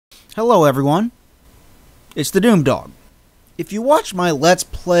Hello everyone, it's the Doom Dog. If you watch my Let's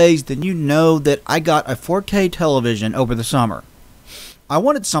Plays, then you know that I got a 4K television over the summer. I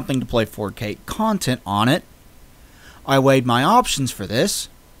wanted something to play 4K content on it. I weighed my options for this.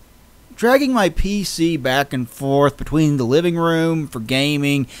 Dragging my PC back and forth between the living room for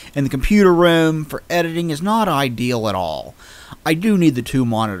gaming and the computer room for editing is not ideal at all. I do need the two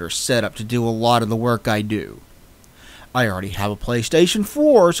monitors set up to do a lot of the work I do. I already have a PlayStation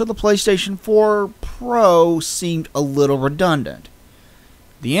 4, so the PlayStation 4 Pro seemed a little redundant.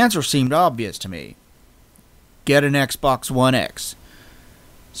 The answer seemed obvious to me. Get an Xbox One X.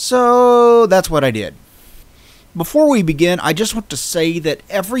 So that's what I did. Before we begin, I just want to say that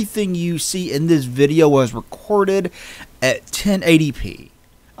everything you see in this video was recorded at 1080p.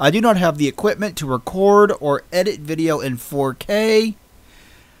 I do not have the equipment to record or edit video in 4K.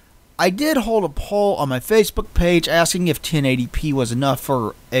 I did hold a poll on my Facebook page asking if 1080p was enough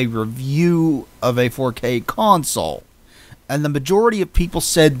for a review of a 4K console, and the majority of people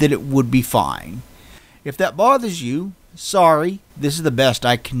said that it would be fine. If that bothers you, sorry, this is the best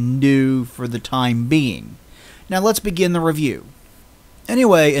I can do for the time being. Now let's begin the review.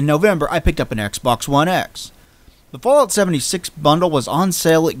 Anyway, in November I picked up an Xbox One X. The Fallout 76 bundle was on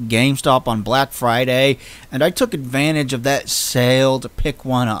sale at GameStop on Black Friday, and I took advantage of that sale to pick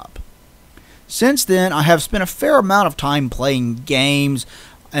one up. Since then, I have spent a fair amount of time playing games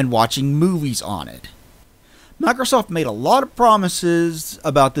and watching movies on it. Microsoft made a lot of promises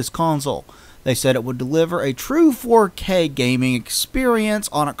about this console. They said it would deliver a true 4K gaming experience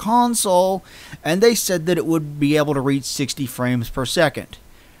on a console, and they said that it would be able to reach 60 frames per second.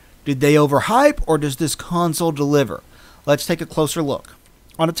 Did they overhype, or does this console deliver? Let's take a closer look.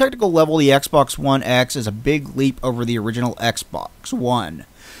 On a technical level, the Xbox One X is a big leap over the original Xbox One.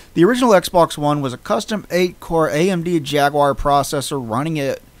 The original Xbox One was a custom 8-core AMD Jaguar processor running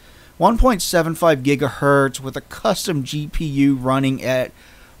at 1.75 GHz with a custom GPU running at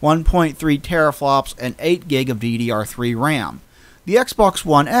 1.3 teraflops and 8 GB of DDR3 RAM. The Xbox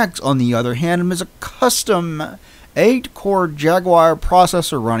One X, on the other hand, is a custom 8-core Jaguar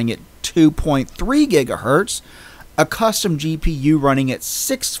processor running at 2.3 GHz, a custom GPU running at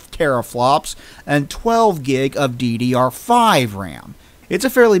 6 teraflops, and 12 GB of DDR5 RAM. It's a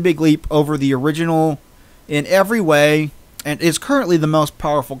fairly big leap over the original in every way, and is currently the most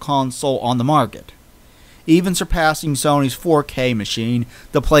powerful console on the market, even surpassing Sony's 4K machine,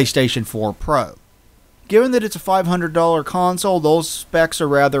 the PlayStation 4 Pro. Given that it's a $500 console, those specs are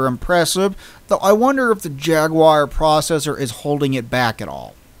rather impressive, though I wonder if the Jaguar processor is holding it back at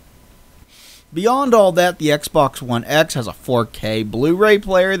all. Beyond all that, the Xbox One X has a 4K Blu-ray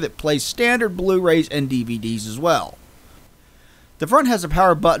player that plays standard Blu-rays and DVDs as well. The front has a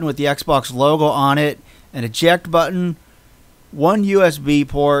power button with the Xbox logo on it, an eject button, one USB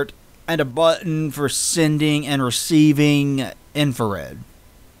port, and a button for sending and receiving infrared.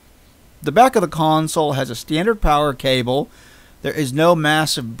 The back of the console has a standard power cable. There is no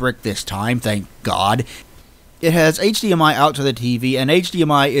massive brick this time, thank God. It has HDMI out to the TV, and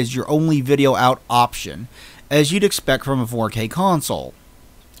HDMI is your only video out option, as you'd expect from a 4K console.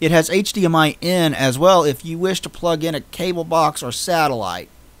 It has HDMI in as well if you wish to plug in a cable box or satellite.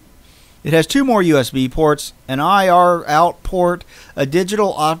 It has two more USB ports, an IR out port, a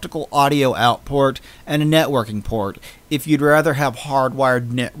digital optical audio out port, and a networking port if you'd rather have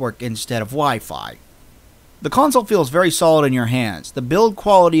hardwired network instead of Wi-Fi. The console feels very solid in your hands. The build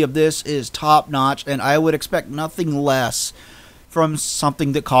quality of this is top-notch, and I would expect nothing less from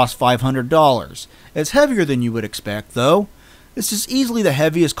something that costs $500. It's heavier than you would expect, though. This is easily the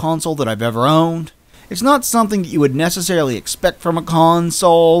heaviest console that I've ever owned. It's not something that you would necessarily expect from a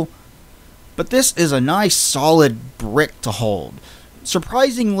console, but this is a nice solid brick to hold.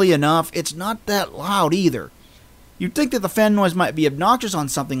 Surprisingly enough, it's not that loud either. You'd think that the fan noise might be obnoxious on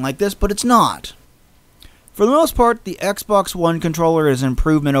something like this, but it's not. For the most part, the Xbox One controller is an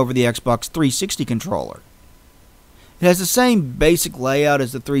improvement over the Xbox 360 controller. It has the same basic layout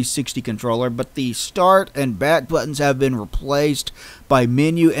as the 360 controller, but the start and back buttons have been replaced by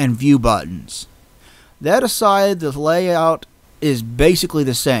menu and view buttons. That aside, the layout is basically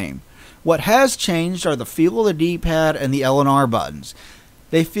the same. What has changed are the feel of the D-pad and the L and R buttons.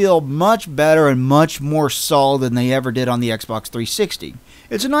 They feel much better and much more solid than they ever did on the Xbox 360.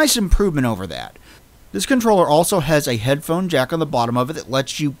 It's a nice improvement over that. This controller also has a headphone jack on the bottom of it that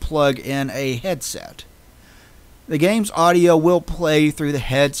lets you plug in a headset. The game's audio will play through the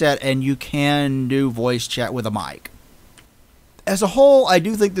headset, and you can do voice chat with a mic. As a whole, I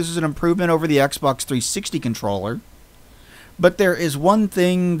do think this is an improvement over the Xbox 360 controller, but there is one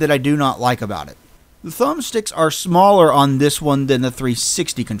thing that I do not like about it. The thumbsticks are smaller on this one than the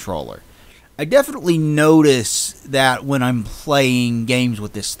 360 controller. I definitely notice that when I'm playing games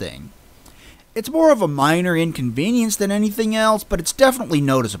with this thing. It's more of a minor inconvenience than anything else, but it's definitely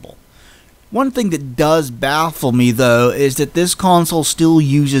noticeable. One thing that does baffle me, though, is that this console still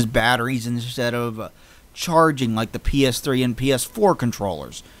uses batteries instead of charging like the PS3 and PS4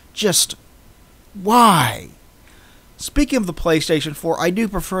 controllers. Just why? Speaking of the PlayStation 4, I do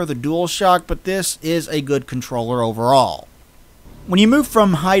prefer the DualShock, but this is a good controller overall. When you move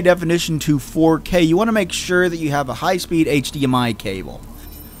from high definition to 4K, you want to make sure that you have a high-speed HDMI cable.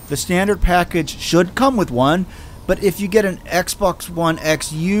 The standard package should come with one, but if you get an Xbox One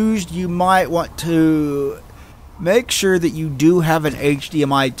X used, you might want to make sure that you do have an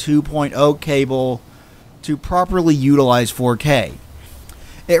HDMI 2.0 cable to properly utilize 4K.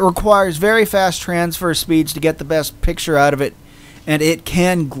 It requires very fast transfer speeds to get the best picture out of it, and it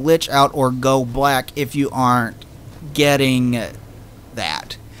can glitch out or go black if you aren't getting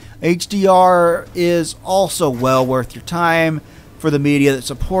that. HDR is also well worth your time for the media that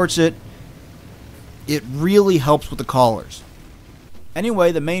supports it. It really helps with the colors.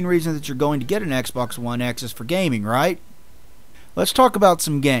 Anyway, the main reason that you're going to get an Xbox One X is for gaming, right? Let's talk about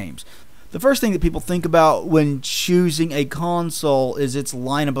some games. The first thing that people think about when choosing a console is its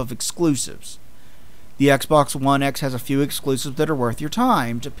lineup of exclusives. The Xbox One X has a few exclusives that are worth your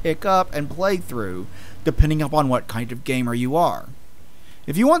time to pick up and play through, depending upon what kind of gamer you are.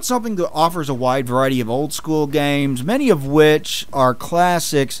 If you want something that offers a wide variety of old school games, many of which are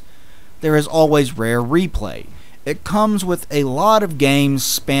classics, there is always Rare Replay. It comes with a lot of games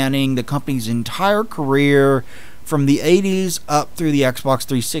spanning the company's entire career from the 80s up through the Xbox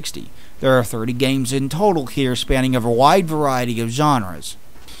 360. There are 30 games in total here, spanning a wide variety of genres.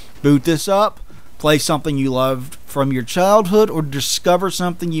 Boot this up, play something you loved from your childhood, or discover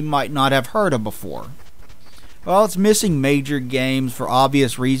something you might not have heard of before. While it's missing major games for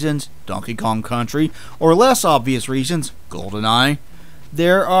obvious reasons, Donkey Kong Country, or less obvious reasons, GoldenEye,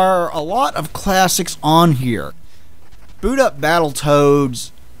 there are a lot of classics on here. Boot up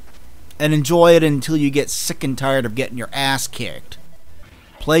Battletoads and enjoy it until you get sick and tired of getting your ass kicked.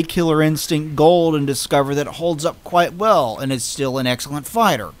 Play Killer Instinct Gold and discover that it holds up quite well and is still an excellent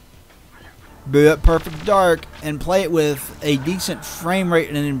fighter. Boot up Perfect Dark and play it with a decent frame rate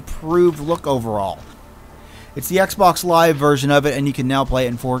and an improved look overall. It's the Xbox Live version of it, and you can now play it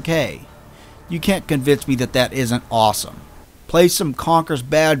in 4K. You can't convince me that that isn't awesome. Play some Conker's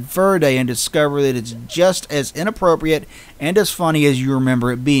Bad Fur Day and discover that it's just as inappropriate and as funny as you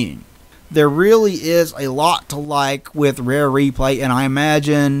remember it being. There really is a lot to like with Rare Replay, and I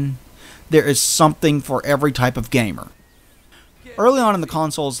imagine there is something for every type of gamer. Early on in the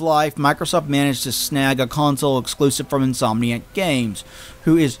console's life, Microsoft managed to snag a console exclusive from Insomniac Games,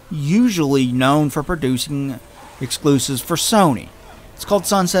 who is usually known for producing exclusives for Sony. It's called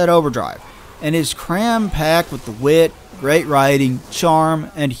Sunset Overdrive, and is cram-packed with the wit, great writing,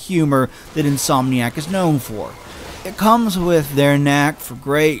 charm, and humor that Insomniac is known for. It comes with their knack for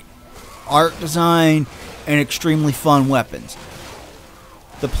great art design and extremely fun weapons.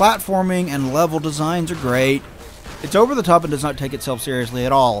 The platforming and level designs are great. It's over the top and does not take itself seriously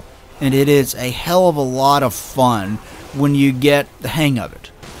at all, and it is a hell of a lot of fun when you get the hang of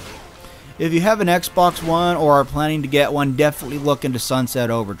it. If you have an Xbox One or are planning to get one, definitely look into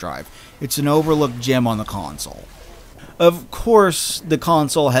Sunset Overdrive. It's an overlooked gem on the console. Of course, the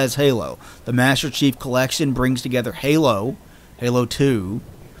console has Halo. The Master Chief Collection brings together Halo, Halo 2,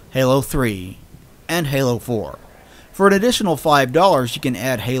 Halo 3, and Halo 4. For an additional $5, you can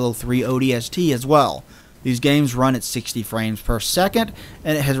add Halo 3 ODST as well. These games run at 60 frames per second,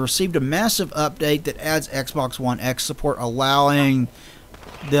 and it has received a massive update that adds Xbox One X support, allowing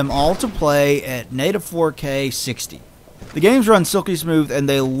them all to play at native 4K 60. The games run silky smooth, and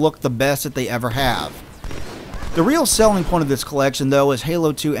they look the best that they ever have. The real selling point of this collection, though, is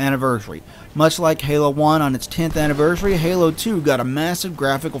Halo 2 Anniversary. Much like Halo 1 on its 10th anniversary, Halo 2 got a massive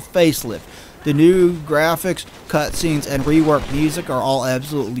graphical facelift. The new graphics, cutscenes, and reworked music are all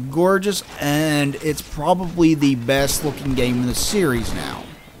absolutely gorgeous, and it's probably the best looking game in the series now,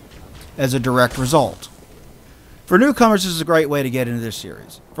 as a direct result. For newcomers, this is a great way to get into this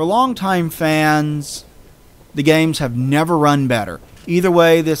series. For longtime fans, the games have never run better. Either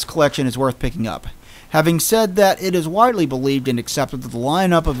way, this collection is worth picking up. Having said that, it is widely believed and accepted that the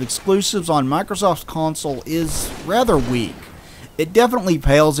lineup of exclusives on Microsoft's console is rather weak. It definitely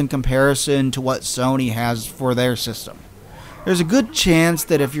pales in comparison to what Sony has for their system. There's a good chance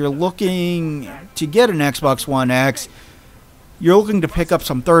that if you're looking to get an Xbox One X, you're looking to pick up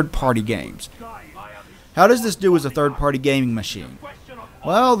some third-party games. How does this do as a third-party gaming machine?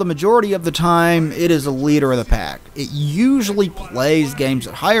 Well, the majority of the time, it is a leader of the pack. It usually plays games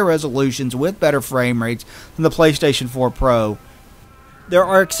at higher resolutions with better frame rates than the PlayStation 4 Pro. There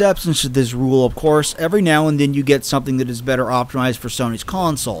are exceptions to this rule, of course. Every now and then you get something that is better optimized for Sony's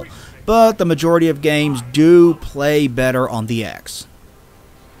console, but the majority of games do play better on the X.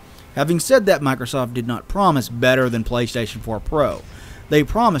 Having said that, Microsoft did not promise better than PlayStation 4 Pro. They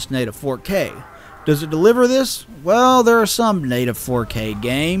promised native 4K. Does it deliver this? Well, there are some native 4K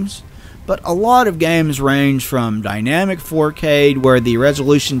games, but a lot of games range from dynamic 4K, where the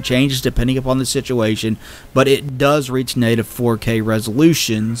resolution changes depending upon the situation, but it does reach native 4K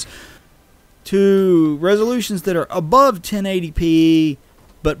resolutions, to resolutions that are above 1080p,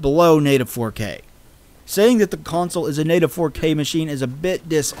 but below native 4K. Saying that the console is a native 4K machine is a bit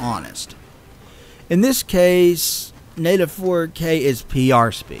dishonest. In this case, native 4K is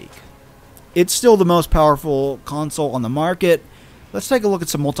PR speak. It's still the most powerful console on the market. Let's take a look at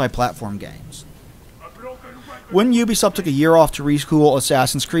some multi-platform games. When Ubisoft took a year off to retool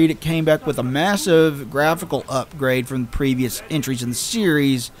Assassin's Creed, it came back with a massive graphical upgrade from previous entries in the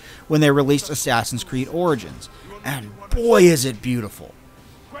series when they released Assassin's Creed Origins. And boy is it beautiful.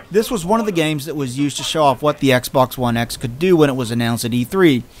 This was one of the games that was used to show off what the Xbox One X could do when it was announced at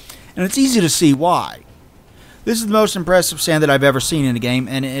E3, and it's easy to see why. This is the most impressive sand that I've ever seen in a game,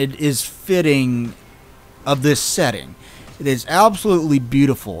 and it is fitting of this setting. It is absolutely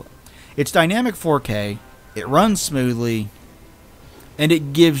beautiful. It's dynamic 4K, it runs smoothly, and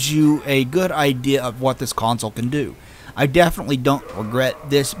it gives you a good idea of what this console can do. I definitely don't regret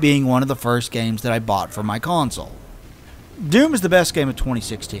this being one of the first games that I bought for my console. Doom is the best game of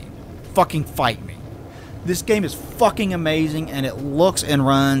 2016. Fucking fight me. This game is fucking amazing, and it looks and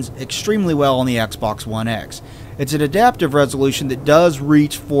runs extremely well on the Xbox One X. It's an adaptive resolution that does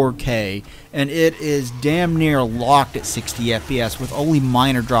reach 4K, and it is damn near locked at 60 FPS with only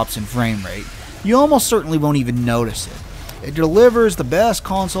minor drops in frame rate. You almost certainly won't even notice it. It delivers the best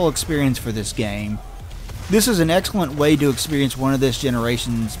console experience for this game. This is an excellent way to experience one of this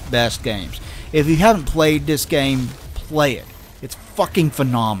generation's best games. If you haven't played this game, play it. It's fucking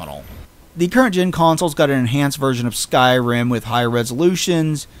phenomenal. The current gen console's got an enhanced version of Skyrim with higher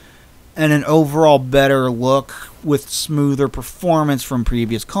resolutions and an overall better look with smoother performance from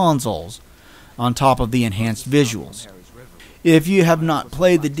previous consoles, on top of the enhanced visuals. If you have not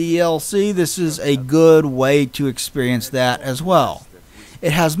played the DLC, this is a good way to experience that as well.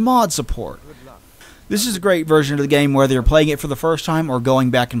 It has mod support. This is a great version of the game whether you're playing it for the first time or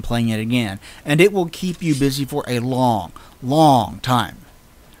going back and playing it again, and it will keep you busy for a long, long time.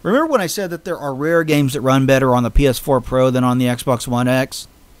 Remember when I said that there are rare games that run better on the PS4 Pro than on the Xbox One X?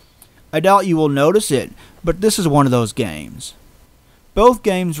 I doubt you will notice it, but this is one of those games. Both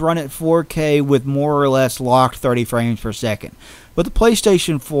games run at 4K with more or less locked 30 frames per second, but the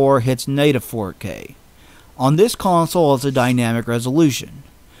PlayStation 4 hits native 4K. On this console, it's a dynamic resolution.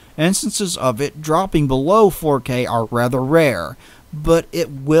 Instances of it dropping below 4K are rather rare, but it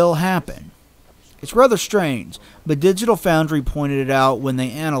will happen. It's rather strange, but Digital Foundry pointed it out when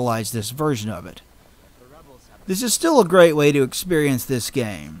they analyzed this version of it. This is still a great way to experience this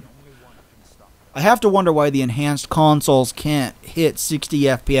game. I have to wonder why the enhanced consoles can't hit 60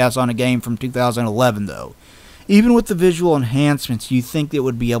 FPS on a game from 2011 though. Even with the visual enhancements, you think it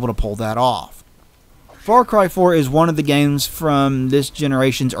would be able to pull that off. Far Cry 4 is one of the games from this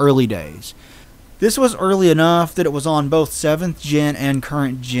generation's early days. This was early enough that it was on both 7th gen and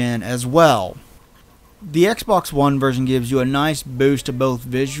current gen as well. The Xbox One version gives you a nice boost to both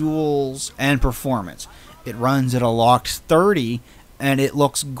visuals and performance. It runs at a locked 30, and it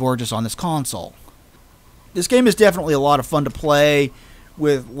looks gorgeous on this console. This game is definitely a lot of fun to play,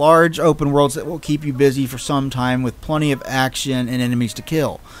 with large open worlds that will keep you busy for some time with plenty of action and enemies to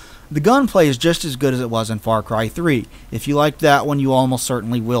kill. The gunplay is just as good as it was in Far Cry 3. If you liked that one, you almost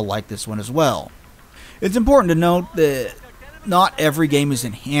certainly will like this one as well. It's important to note that not every game is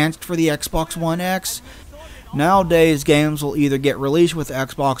enhanced for the Xbox One X. Nowadays, games will either get released with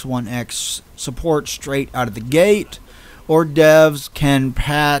Xbox One X support straight out of the gate, or devs can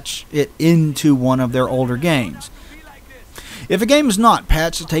patch it into one of their older games. If a game is not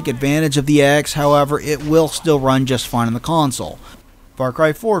patched to take advantage of the X, however, it will still run just fine on the console. Far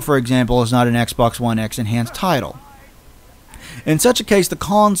Cry 4, for example, is not an Xbox One X enhanced title. In such a case, the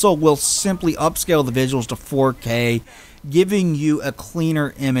console will simply upscale the visuals to 4K, giving you a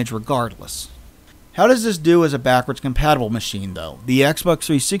cleaner image regardless. How does this do as a backwards compatible machine though? The Xbox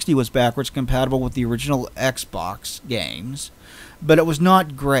 360 was backwards compatible with the original Xbox games, but it was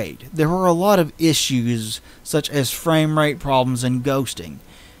not great. There were a lot of issues such as frame rate problems and ghosting.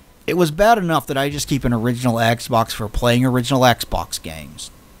 It was bad enough that I just keep an original Xbox for playing original Xbox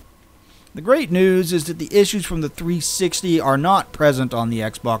games. The great news is that the issues from the 360 are not present on the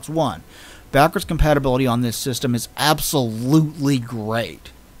Xbox One. Backwards compatibility on this system is absolutely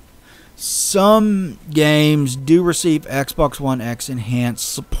great. Some games do receive Xbox One X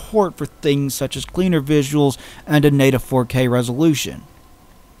enhanced support for things such as cleaner visuals and a native 4K resolution.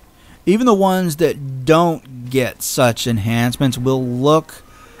 Even the ones that don't get such enhancements will look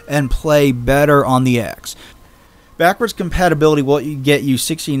and play better on the X. Backwards compatibility will get you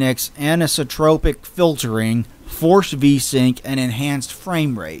 16x anisotropic filtering, forced VSync, and enhanced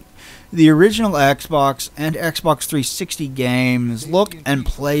frame rate. The original Xbox and Xbox 360 games look and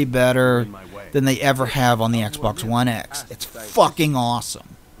play better than they ever have on the Xbox One X. It's fucking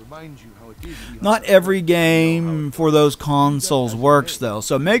awesome. Not every game for those consoles works though,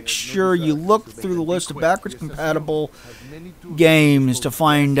 so make sure you look through the list of backwards compatible games to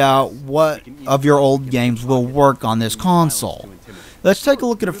find out what of your old games will work on this console. Let's take a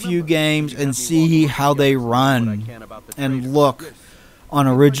look at a few games and see how they run and look on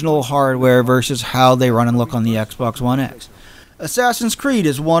original hardware versus how they run and look on the Xbox One X. Assassin's Creed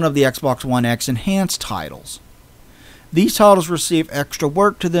is one of the Xbox One X enhanced titles. These titles receive extra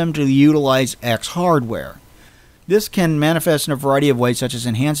work to them to utilize X hardware. This can manifest in a variety of ways such as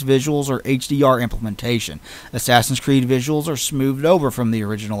enhanced visuals or HDR implementation. Assassin's Creed visuals are smoothed over from the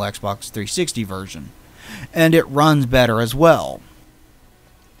original Xbox 360 version, and it runs better as well.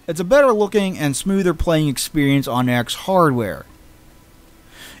 It's a better looking and smoother playing experience on X hardware.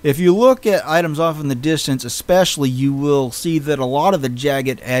 If you look at items off in the distance especially, you will see that a lot of the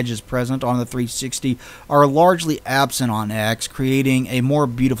jagged edges present on the 360 are largely absent on X, creating a more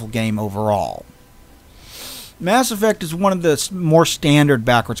beautiful game overall. Mass Effect is one of the more standard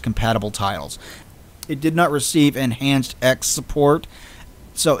backwards compatible titles. It did not receive enhanced X support,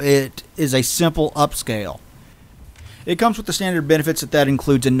 so it is a simple upscale. It comes with the standard benefits that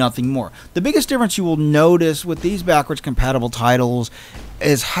includes and nothing more. The biggest difference you will notice with these backwards compatible titles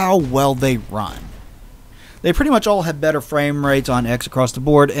is how well they run. They pretty much all have better frame rates on X across the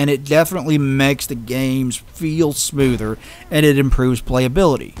board, and it definitely makes the games feel smoother, and it improves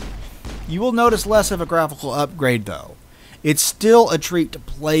playability. You will notice less of a graphical upgrade though. It's still a treat to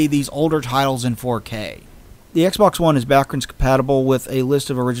play these older titles in 4K. The Xbox One is backwards compatible with a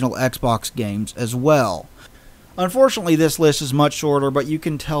list of original Xbox games as well. Unfortunately, this list is much shorter, but you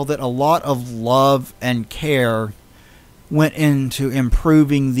can tell that a lot of love and care went into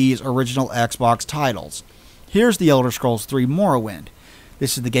improving these original Xbox titles. Here's The Elder Scrolls III Morrowind.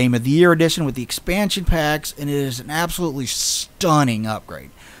 This is the Game of the Year edition with the expansion packs, and it is an absolutely stunning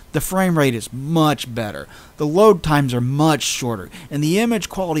upgrade. The frame rate is much better, the load times are much shorter, and the image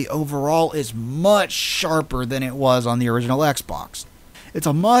quality overall is much sharper than it was on the original Xbox. It's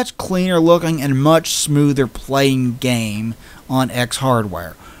a much cleaner looking and much smoother playing game on X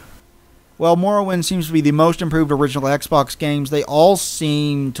hardware. While Morrowind seems to be the most improved original Xbox games, they all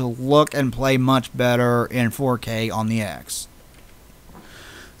seem to look and play much better in 4K on the X.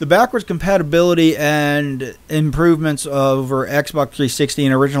 The backwards compatibility and improvements over Xbox 360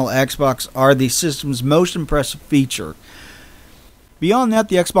 and original Xbox are the system's most impressive feature. Beyond that,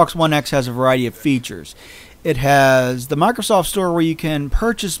 the Xbox One X has a variety of features. It has the Microsoft Store where you can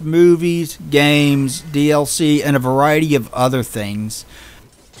purchase movies, games, DLC, and a variety of other things.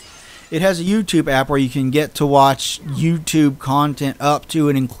 It has a YouTube app where you can get to watch YouTube content up to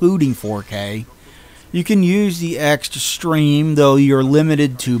and including 4K. You can use the X to stream, though you're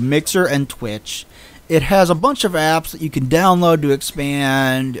limited to Mixer and Twitch. It has a bunch of apps that you can download to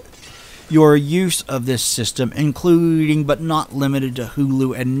expand your use of this system, including but not limited to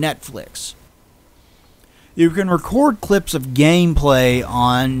Hulu and Netflix. You can record clips of gameplay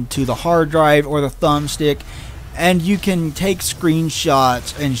onto the hard drive or the thumbstick, and you can take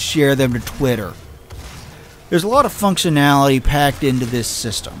screenshots and share them to Twitter. There's a lot of functionality packed into this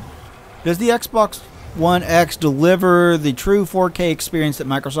system. Does the Xbox One X deliver the true 4K experience that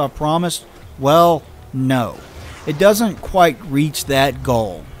Microsoft promised? Well, no. It doesn't quite reach that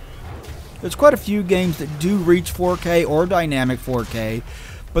goal. There's quite a few games that do reach 4K or dynamic 4K,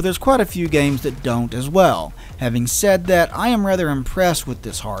 but there's quite a few games that don't as well. Having said that, I am rather impressed with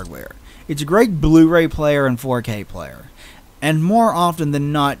this hardware. It's a great Blu-ray player and 4K player, and more often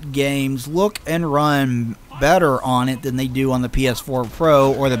than not, games look and run better on it than they do on the PS4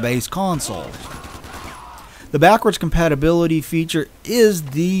 Pro or the base consoles. The backwards compatibility feature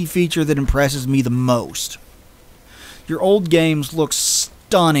is the feature that impresses me the most. Your old games look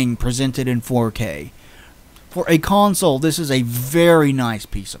stunning presented in 4K. For a console, this is a very nice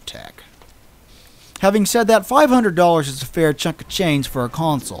piece of tech. Having said that, $500 is a fair chunk of change for a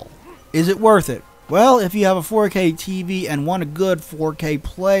console. Is it worth it? Well, if you have a 4K TV and want a good 4K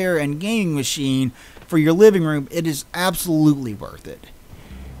player and gaming machine for your living room, it is absolutely worth it.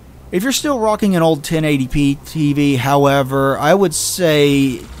 If you're still rocking an old 1080p TV, however, I would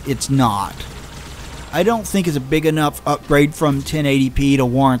say it's not. I don't think it's a big enough upgrade from 1080p to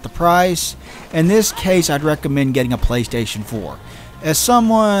warrant the price. In this case, I'd recommend getting a PlayStation 4. As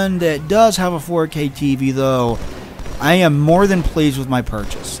someone that does have a 4K TV though, I am more than pleased with my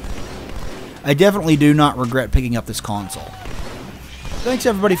purchase. I definitely do not regret picking up this console. Thanks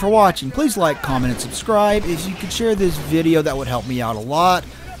everybody for watching. Please like, comment, and subscribe. If you could share this video, that would help me out a lot.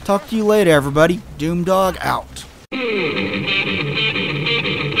 Talk to you later, everybody. Doomdog out.